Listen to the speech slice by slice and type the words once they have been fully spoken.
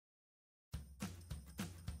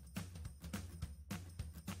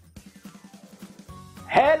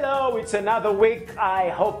Hello, it's another week. I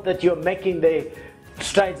hope that you're making the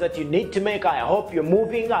strides that you need to make. I hope you're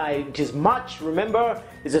moving. It is March, remember,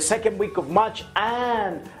 it's the second week of March,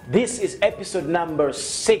 and this is episode number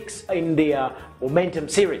 6 in the Momentum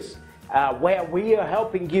series, where we are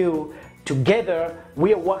helping you together.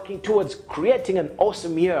 We are working towards creating an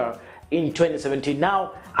awesome year in 2017.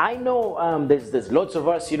 Now, I know there's lots of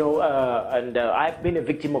us, and I've been a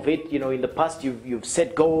victim of it. In the past, you've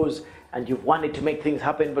set goals and you've wanted to make things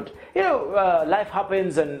happen, but life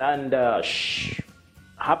happens and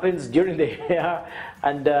happens during the year,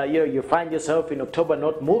 and you find yourself in October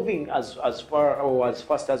not moving as far or as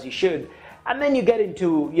fast as you should, and then you get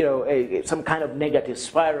into some kind of negative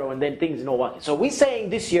spiral, and then things not working. So we're saying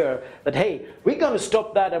this year that, hey, we're going to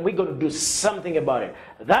stop that and we're going to do something about it.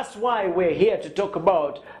 That's why we're here to talk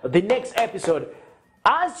about the next episode.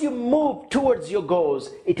 As you move towards your goals,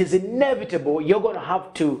 it is inevitable you're going to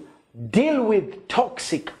have to deal with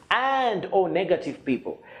toxic and or negative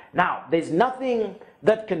people. Now, there's nothing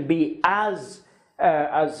that can be as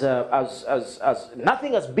nothing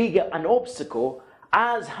as big an obstacle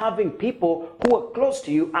as having people who are close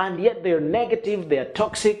to you and yet they're negative, they're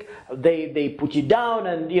toxic, they put you down,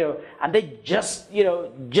 and and they just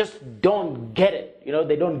don't get it.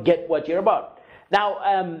 They don't get what you're about.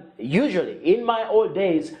 Now, usually in my old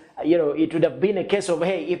days, it would have been a case of,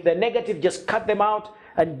 hey, if they're negative, just cut them out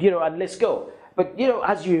and let's go. But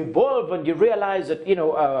as you evolve and you realize that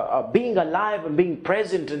being alive and being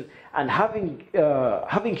present and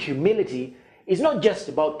having humility is not just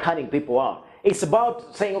about cutting people out. It's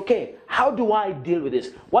about saying, okay, how do I deal with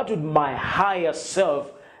this? What would my higher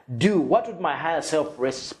self do? What would my higher self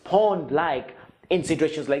respond like in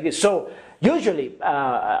situations like this? So usually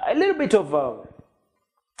a little bit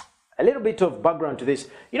of background to this.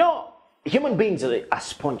 Human beings are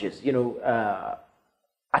sponges.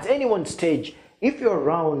 At any one stage, if you're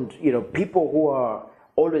around, people who are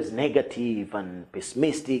always negative and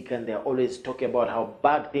pessimistic, and they're always talking about how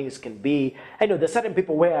bad things can be. I know there's certain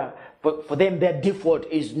people where, for them, their default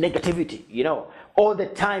is negativity. All the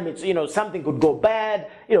time it's something could go bad.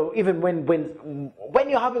 Even when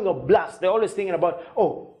you're having a blast, they're always thinking about,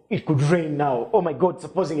 oh, it could rain now. Oh my God,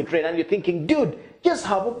 supposing it rain, and you're thinking, dude, just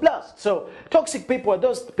have a blast. So toxic people are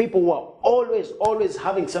those people who are always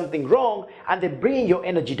having something wrong, and they're bringing your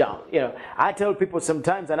energy down. I tell people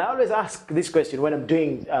sometimes, and I always ask this question when I'm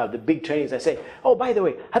doing the big trainings. I say, oh, by the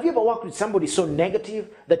way, have you ever worked with somebody so negative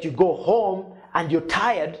that you go home and you're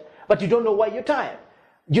tired, but you don't know why you're tired?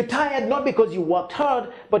 You're tired not because you worked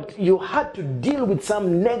hard, but you had to deal with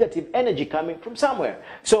some negative energy coming from somewhere.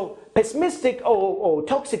 So pessimistic or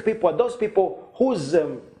toxic people are those people who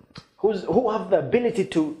have the ability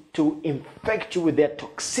to infect you with their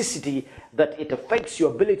toxicity, that it affects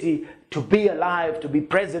your ability to be alive, to be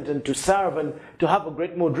present, and to serve, and to have a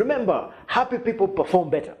great mood. Remember, happy people perform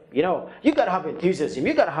better. You got to have enthusiasm.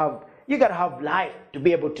 You got to have life to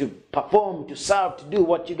be able to perform, to serve, to do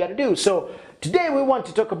what you got to do. So today we want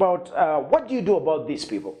to talk about what do you do about these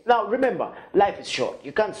people. Now remember, life is short.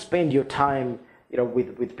 You can't spend your time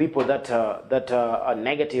with people that are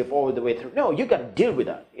negative all the way through. No, you got to deal with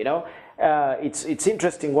that. It's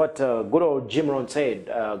interesting what good old Jim Rohn said.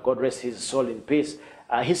 God rest his soul in peace.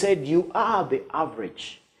 He said, you are the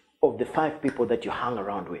average of the 5 people that you hang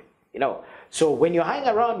around with. So when you hang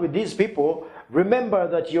around with these people, remember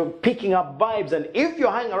that you're picking up vibes. And if you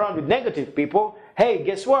hang around with negative people, hey,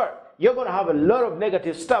 guess what? You're going to have a lot of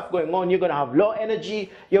negative stuff going on. You're going to have low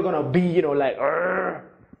energy. You're going to be, like, Arr!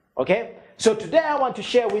 Okay? So today I want to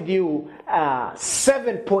share with you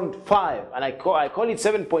 7.5, and I call it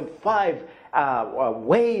 7.5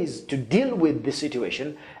 ways to deal with this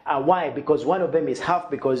situation. Why? Because one of them is half,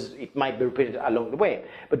 because it might be repeated along the way.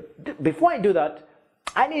 But before I do that,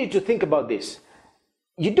 I need you to think about this.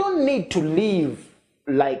 You don't need to live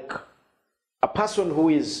like a person who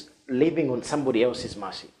is living on somebody else's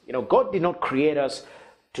mercy. God did not create us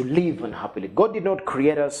to live unhappily. God did not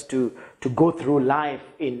create us to go through life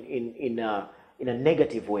in a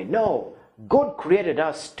negative way. No, God created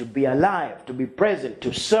us to be alive, to be present,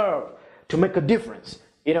 to serve, to make a difference.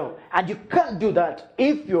 And you can't do that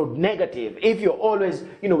if you're negative, if you're always,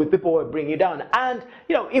 with people who are bringing you down. And,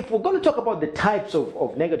 if we're going to talk about the types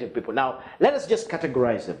of negative people, now, let us just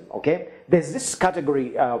categorize them, okay? There's this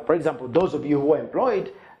category, for example, those of you who are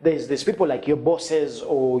employed, there's people like your bosses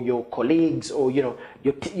or your colleagues or, your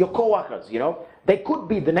co-workers, They could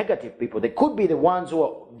be the negative people. They could be the ones who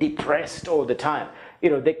are depressed all the time.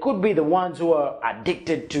 They could be the ones who are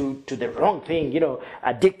addicted to the wrong thing,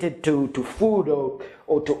 addicted to food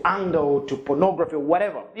or to anger or to pornography or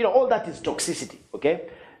whatever. All that is toxicity, okay?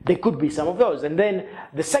 There could be some of those. And then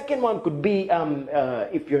the second one could be,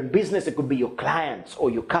 if you're in business, it could be your clients or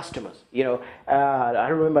your customers. I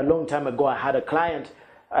remember a long time ago, I had a client,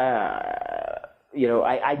 I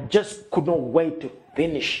just could not wait to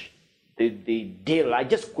finish the deal. I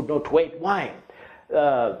just could not wait. Why?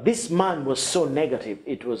 This man was so negative.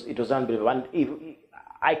 It was unbelievable. And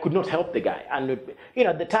I could not help the guy. And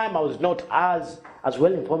at the time I was not as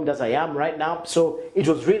well informed as I am right now. So it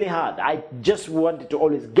was really hard. I just wanted to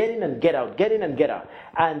always get in and get out, get in and get out.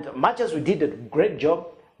 And much as we did a great job,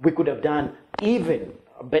 we could have done even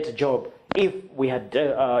a better job if we had,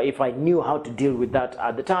 if I knew how to deal with that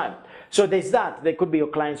at the time. So there's that. There could be your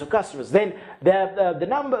clients or customers. Then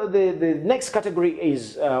the next category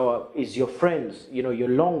is your friends. Your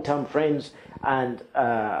long-term friends, and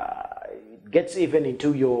gets even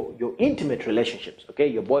into your intimate relationships. Okay,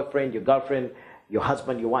 your boyfriend, your girlfriend, your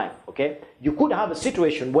husband, your wife. Okay, you could have a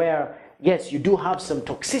situation where yes, you do have some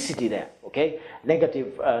toxicity there. Okay,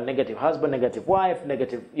 negative husband, negative wife,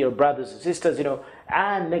 negative brothers and sisters,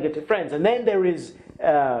 and negative friends. And then there is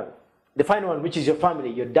the final one, which is your family,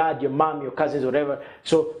 your dad, your mom, your cousins, whatever.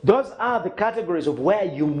 So those are the categories of where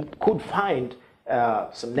you could find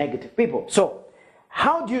some negative people. So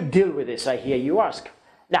how do you deal with this, I hear you ask?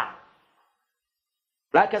 Now,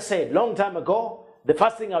 like I said, long time ago, the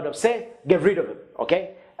first thing I would have said, get rid of him,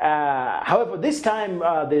 okay? However, this time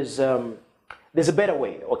there's a better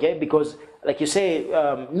way, okay? Because like you say,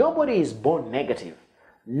 nobody is born negative.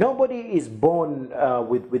 Nobody is born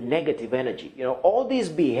with negative energy. All these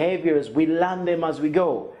behaviors, we learn them as we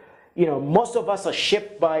go. Most of us are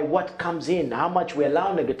shaped by what comes in, how much we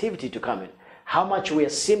allow negativity to come in, how much we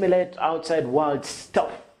assimilate outside world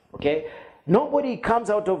stuff, okay? Nobody comes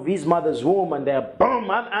out of his mother's womb and they're, boom,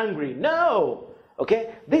 I'm angry. No,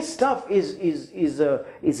 okay? This stuff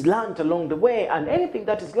is learned along the way, and anything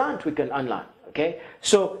that is learned, we can unlearn. Okay,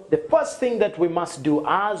 so the first thing that we must do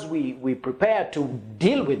as we prepare to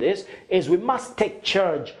deal with this is we must take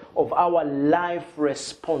charge of our life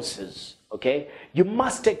responses. Okay, you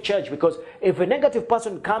must take charge, because if a negative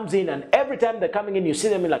person comes in and every time they're coming in, you see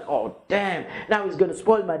them like, oh damn, now he's going to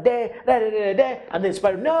spoil my day, and then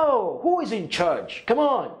spiral. No, who is in charge? Come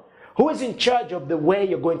on. Who is in charge of the way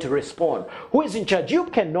you're going to respond? Who is in charge? You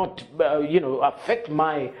cannot, affect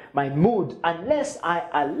my mood unless I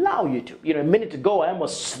allow you to. A minute ago, I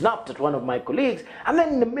almost snapped at one of my colleagues, and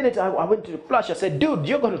then in a minute, I went to the flash. I said, dude,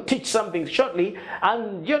 you're going to teach something shortly,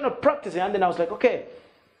 and you're not practicing. And then I was like, okay,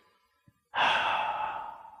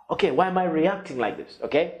 why am I reacting like this?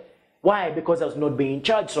 Okay. Why? Because I was not being in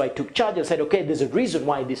charge. So I took charge and said, okay, there's a reason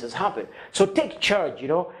why this has happened. So take charge,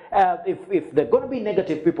 if there are going to be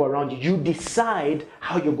negative people around you, you decide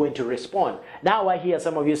how you're going to respond. Now I hear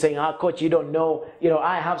some of you saying, coach, you don't know,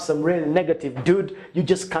 I have some really negative dude. You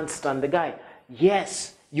just can't stand the guy.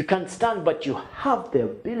 Yes, you can stand, but you have the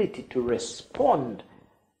ability to respond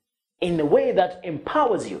in a way that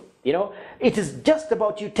empowers you. It is just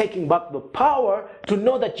about you taking back the power to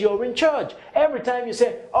know that you're in charge. Every time you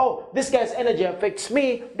say, oh, this guy's energy affects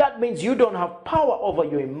me, that means you don't have power over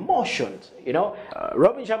your emotions.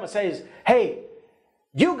 Robin Sharma says, hey,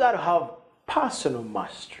 you got to have personal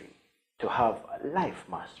mastery to have life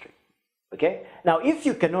mastery. Okay? Now, if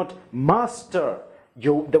you cannot master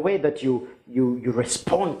the way that you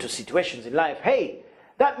respond to situations in life, hey,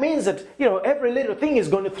 that means that, every little thing is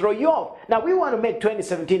going to throw you off. Now, we want to make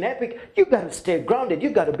 2017 epic. You got to stay grounded.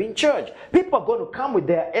 You got to be in charge. People are going to come with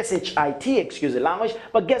their SHIT, excuse the language.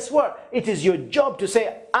 But guess what? It is your job to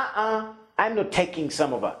say, I'm not taking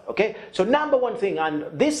some of that. Okay? So number one thing, and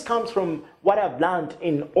this comes from what I've learned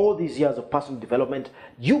in all these years of personal development,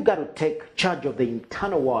 you got to take charge of the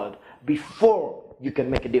internal world before you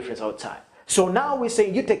can make a difference outside. So now we're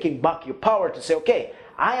saying you're taking back your power to say, okay,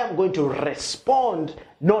 I am going to respond,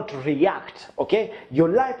 not react, okay? Your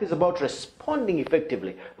life is about responding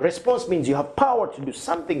effectively. Response means you have power to do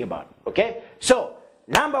something about it, okay? So,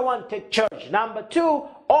 number one, take charge. Number two,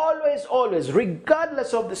 always,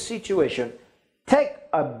 regardless of the situation, take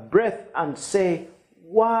a breath and say,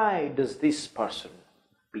 why does this person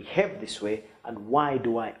behave this way, and why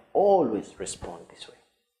do I always respond this way?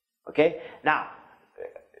 Okay? Now,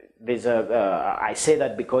 I say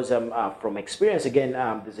that because from experience again,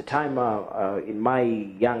 there's a time in my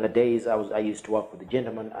younger days I used to work with a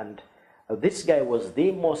gentleman, and this guy was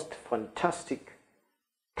the most fantastic,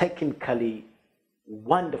 technically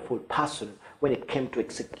wonderful person when it came to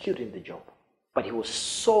executing the job. But he was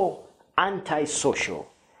so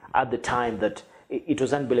antisocial at the time that it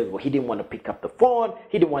was unbelievable. He didn't want to pick up the phone.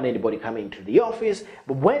 He didn't want anybody coming to the office.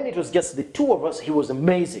 But when it was just the two of us, he was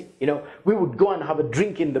amazing. We would go and have a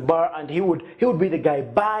drink in the bar, and he would be the guy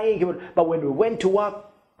buying. But when we went to work,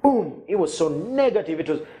 boom, it was so negative.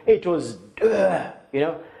 It was, you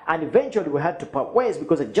know. And eventually we had to part ways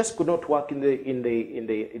because it just could not work in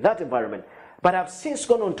that environment. But I've since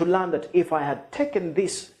gone on to learn that if I had taken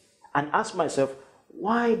this and asked myself,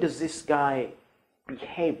 why does this guy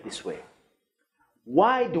behave this way?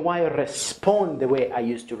 Why do I respond the way I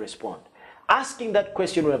used to respond? Asking that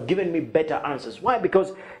question would have given me better answers. Why?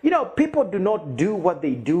 Because, you know, people do not do what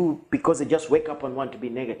they do because they just wake up and want to be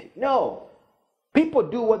negative. No. People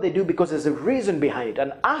do what they do because there's a reason behind it.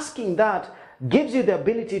 And asking that gives you the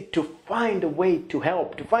ability to find a way to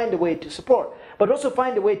help, to find a way to support, but also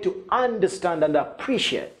find a way to understand and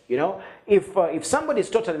appreciate. You know, if somebody is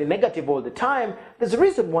totally negative all the time, there's a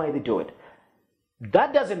reason why they do it.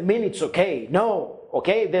 That doesn't mean it's okay. No,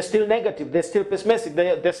 okay, they're still negative, they're still pessimistic,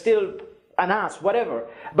 they're still an ass, whatever.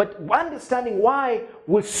 But understanding why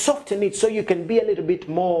will soften it so you can be a little bit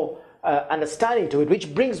more understanding to it,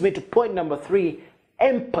 which brings me to point number 3,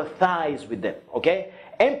 empathize with them, okay?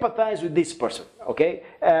 Empathize with this person, okay?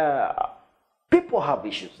 People have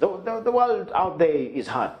issues. The world out there is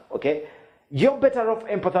hard, okay? You're better off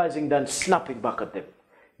empathizing than snapping back at them.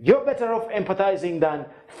 You're better off empathizing than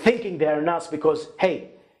thinking they're an ass because, hey,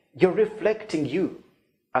 you're reflecting you,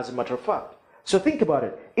 as a matter of fact. So think about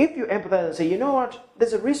it. If you empathize and say, you know what,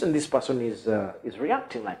 there's a reason this person is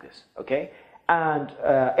reacting like this, okay? And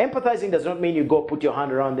empathizing does not mean you go put your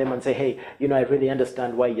hand around them and say, hey, you know, I really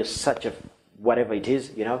understand why you're such a whatever it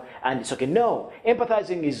is, you know, and it's okay. No,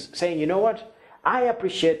 empathizing is saying, you know what, I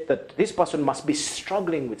appreciate that this person must be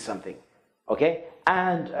struggling with something, okay?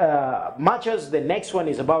 And much as the next one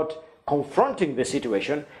is about confronting the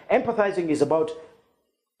situation, empathizing is about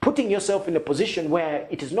putting yourself in a position where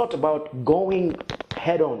it is not about going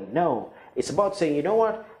head on. No, it's about saying, you know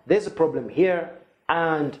what, there's a problem here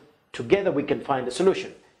and together we can find a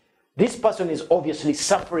solution. This person is obviously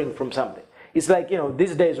suffering from something. It's like, you know,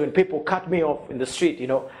 these days when people cut me off in the street, you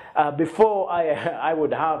know, before I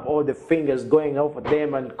would have all the fingers going over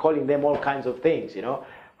them and calling them all kinds of things, you know.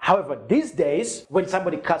 However, these days, when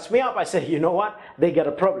somebody cuts me up, I say, you know what, they got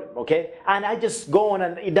a problem, okay? And I just go on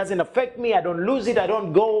and it doesn't affect me. I don't lose it. I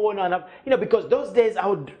don't go on and, you know, because those days I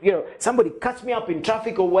would, you know, somebody cuts me up in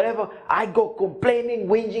traffic or whatever, I go complaining,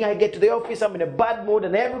 whinging, I get to the office, I'm in a bad mood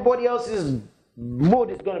and everybody else's mood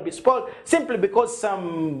is going to be spoiled simply because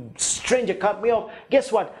some stranger cut me off.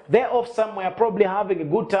 Guess what? They're off somewhere, probably having a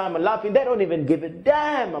good time and laughing. They don't even give a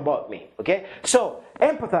damn about me, okay? So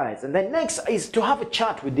empathize. And then next is to have a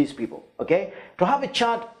chat with these people, okay? To have a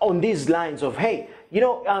chat on these lines of, hey, you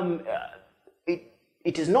know,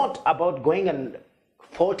 it is not about going and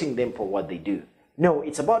faulting them for what they do. No,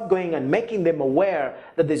 it's about going and making them aware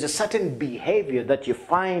that there's a certain behavior that you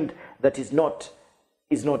find that is not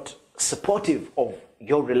supportive of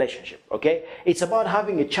your relationship, okay? It's about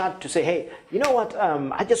having a chat to say, hey, you know what,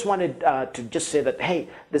 I just wanted to just say that, hey,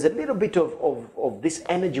 there's a little bit of this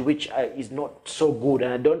energy which is not so good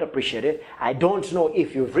and I don't appreciate it. I don't know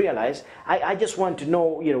if you've realized. I just want to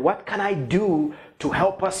know, you know, what can I do to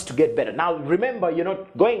help us to get better? Now, remember, you're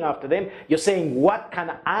not going after them. You're saying, what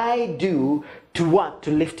can I do to what?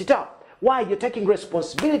 To lift it up. Why? You're taking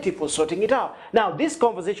responsibility for sorting it out. Now, this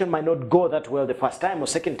conversation might not go that well the first time or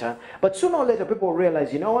second time, but sooner or later people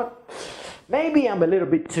realize, you know what, maybe I'm a little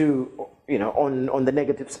bit too, you know, on the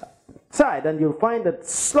negative side. And you'll find that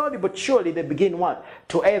slowly but surely they begin what?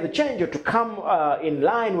 To either change or to come in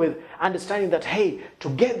line with understanding that, hey,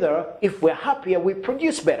 together, if we're happier, we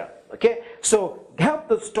produce better. Okay? So help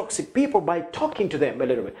those toxic people by talking to them a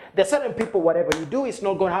little bit. There are certain people, whatever you do, it's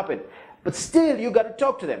not going to happen. But still, you got to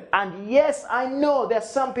talk to them. And yes, I know there's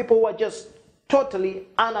some people who are just totally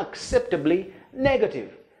unacceptably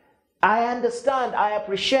negative. I understand, I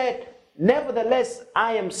appreciate. Nevertheless,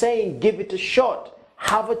 I am saying give it a shot.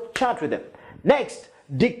 Have a chat with them. Next,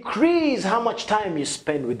 decrease how much time you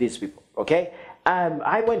spend with these people, okay?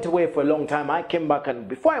 I went away for a long time. I came back, and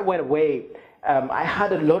before I went away, I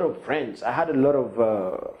had a lot of friends. I had a lot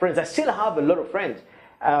of friends. I still have a lot of friends.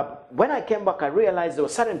 When I came back, I realized there were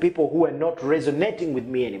certain people who were not resonating with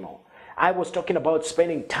me anymore. I was talking about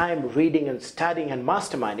spending time reading and studying and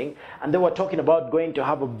masterminding, and they were talking about going to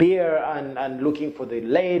have a beer and looking for the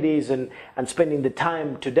ladies and spending the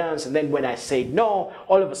time to dance. And then when I said no,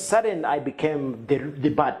 all of a sudden I became the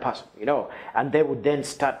bad person, you know. And they would then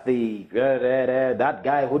start the, that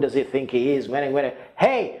guy, who does he think he is?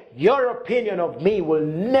 Hey, your opinion of me will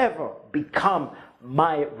never become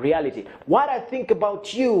my reality. What I think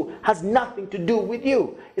about you has nothing to do with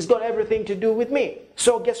you. It's got everything to do with me.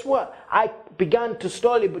 So guess what? I began to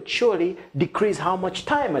slowly but surely decrease how much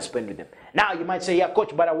time I spend with them. Now you might say, yeah,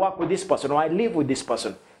 coach, but I work with this person or I live with this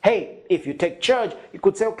person. Hey, if you take charge, you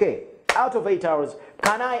could say, okay, out of 8 hours,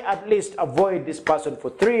 can I at least avoid this person for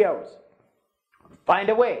 3 hours? Find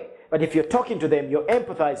a way. But if you're talking to them, you're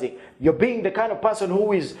empathizing, you're being the kind of person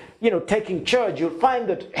who is, taking charge, you'll find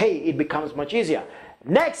that, hey, it becomes much easier.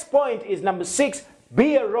 Next point is number 6.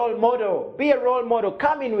 Be a role model. Be a role model.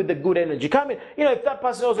 Come in with the good energy. Come in. If that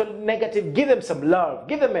person is also negative, give them some love.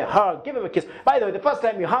 Give them a hug. Give them a kiss. By the way, the first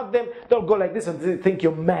time you hug them, they'll go like this and they think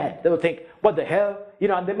you're mad. They'll think, what the hell?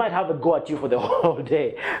 And they might have a go at you for the whole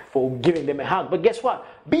day for giving them a hug. But guess what?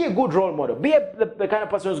 Be a good role model. Be the kind of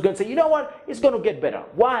person who's going to say, you know what? It's going to get better.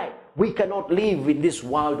 Why? We cannot live in this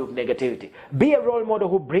world of negativity. Be a role model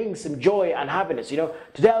who brings some joy and happiness.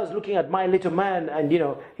 Today I was looking at my little man, and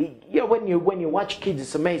when you watch kids,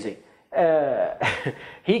 it's amazing.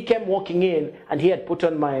 He came walking in, and he had put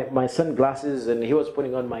on my sunglasses, and he was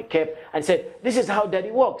putting on my cap, and said, "This is how Daddy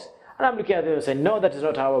walks." And I'm looking at him and saying, "No, that is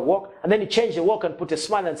not how I walk." And then he changed the walk and put a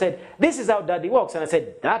smile and said, "This is how Daddy walks." And I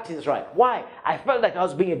said, "That is right." Why? I felt like I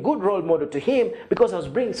was being a good role model to him because I was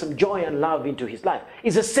bringing some joy and love into his life.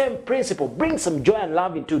 It's the same principle. Bring some joy and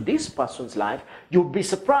love into this person's life. You'll be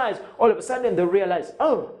surprised. All of a sudden they'll realize,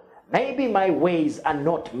 oh, maybe my ways are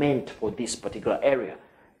not meant for this particular area.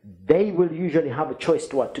 They will usually have a choice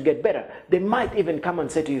to get better. They might even come and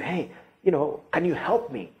say to you, "Hey, can you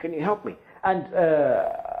help me? Can you help me?" And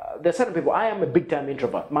there's certain people, I am a big-time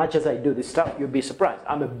introvert. Much as I do this stuff, you'll be surprised.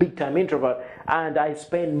 I'm a big-time introvert, and I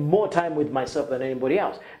spend more time with myself than anybody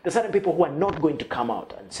else. There's certain people who are not going to come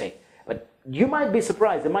out and say, but you might be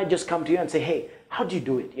surprised. They might just come to you and say, "Hey, how do you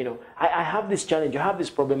do it? I have this challenge, I have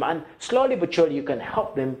this problem," and slowly but surely you can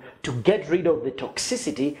help them to get rid of the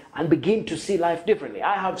toxicity and begin to see life differently.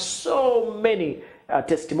 I have so many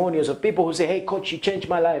testimonials of people who say, "Hey, coach, you changed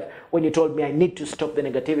my life when you told me I need to stop the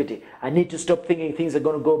negativity. I need to stop thinking things are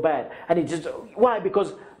going to go bad." And it just, why?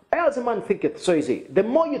 Because as a man thinketh, so is he. The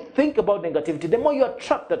more you think about negativity, the more you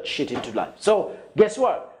attract that shit into life. So guess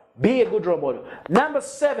what? Be a good role model. Number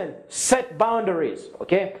 7, set boundaries.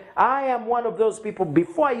 Okay, I am one of those people.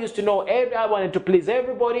 Before I used to know, I wanted to please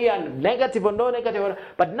everybody and negative or no negative.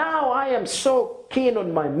 But now I am so keen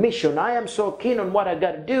on my mission. I am so keen on what I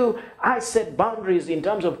got to do. I set boundaries in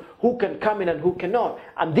terms of who can come in and who cannot.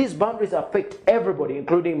 And these boundaries affect everybody,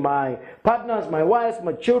 including my partners, my wives,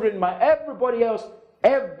 my children, everybody else.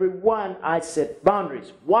 Everyone, I set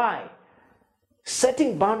boundaries. Why?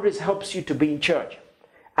 Setting boundaries helps you to be in charge.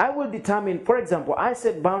 I will determine, for example, I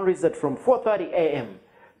set boundaries that from 4:30 a.m.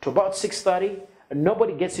 to about 6:30,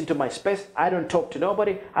 nobody gets into my space. I don't talk to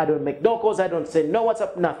nobody. I don't make no calls. I don't say no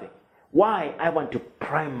WhatsApp, nothing. Why? I want to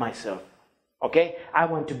prime myself. Okay? I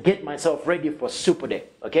want to get myself ready for super day.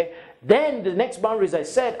 Okay? Then the next boundaries I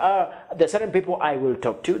set are the certain people I will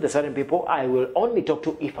talk to, the certain people I will only talk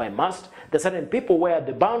to if I must, the certain people where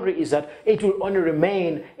the boundary is that it will only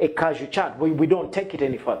remain a casual chat. We don't take it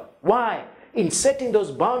any further. Why? In setting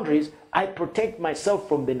those boundaries, I protect myself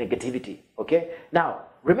from the negativity, okay? Now,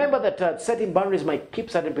 remember that setting boundaries might keep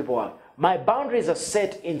certain people out. My boundaries are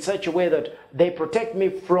set in such a way that they protect me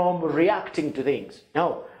from reacting to things.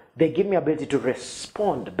 No, they give me ability to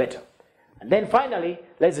respond better. And then finally,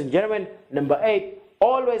 ladies and gentlemen, number 8,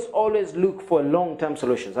 always look for long-term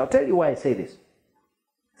solutions. I'll tell you why I say this.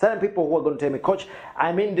 Certain people who are going to tell me, "Coach,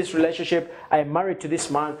 I'm in this relationship, I'm married to this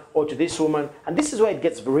man or to this woman," and this is where it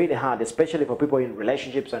gets really hard, especially for people in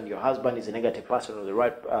relationships and your husband is a negative person or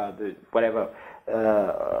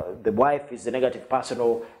the wife is a negative person,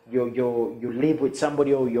 or you live with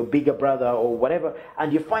somebody or your bigger brother or whatever,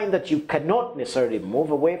 and you find that you cannot necessarily move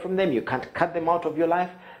away from them, you can't cut them out of your life.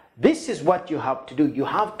 This is what you have to do. You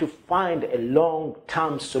have to find a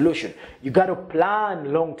long-term solution. You got to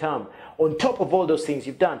plan long-term on top of all those things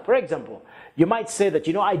you've done. For example, you might say that,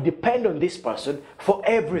 I depend on this person for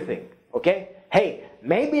everything, okay? Hey,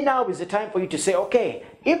 maybe now is the time for you to say, okay,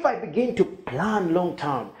 if I begin to plan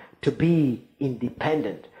long-term to be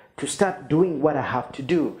independent, to start doing what I have to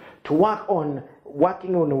do, to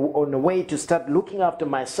working on a way to start looking after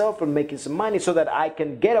myself and making some money so that I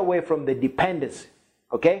can get away from the dependency.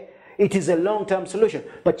 Okay? It is a long-term solution.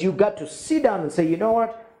 But you got to sit down and say, you know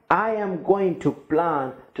what? I am going to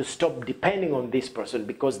plan to stop depending on this person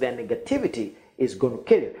because their negativity is going to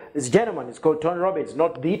kill you. This gentleman is called Tony Robbins,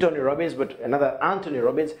 not the Tony Robbins, but another Anthony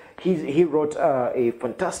Robbins. He wrote a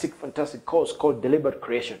fantastic course called Deliberate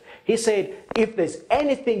Creation. He said, if there's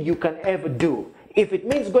anything you can ever do, if it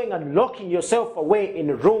means going and locking yourself away in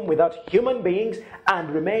a room without human beings and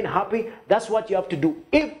remain happy, that's what you have to do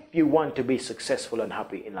if you want to be successful and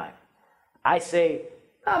happy in life. I say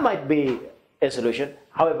that might be a solution.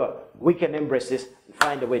 However, we can embrace this and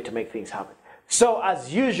find a way to make things happen. So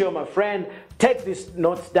as usual, my friend, take these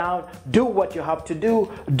notes down, do what you have to do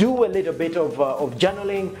a little bit of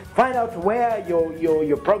journaling, find out where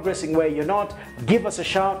you're progressing, where you're not, give us a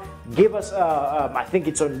shout, give us, I think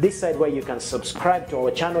it's on this side where you can subscribe to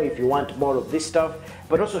our channel if you want more of this stuff,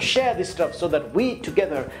 but also share this stuff so that we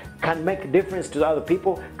together can make a difference to other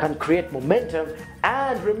people, can create momentum.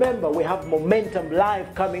 And remember, we have Momentum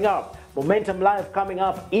Live coming up. Momentum Live coming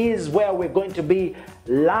up is where we're going to be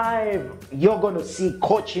live. You're going to see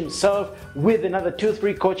Coach himself with another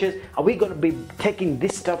 2-3 coaches, and we're going to be taking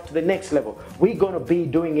this stuff to the next level. We're going to be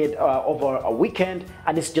doing it over a weekend,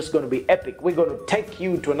 and it's just going to be epic. We're going to take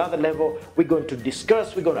you to another level. We're going to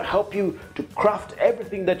discuss, we're going to help you to craft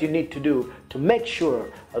everything that you need to do to make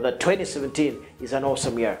sure that 2017 is an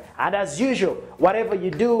awesome year. And as usual, whatever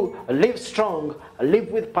you do, live strong, live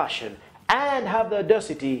with passion, and have the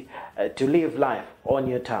audacity to live life on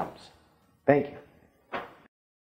your terms. Thank you.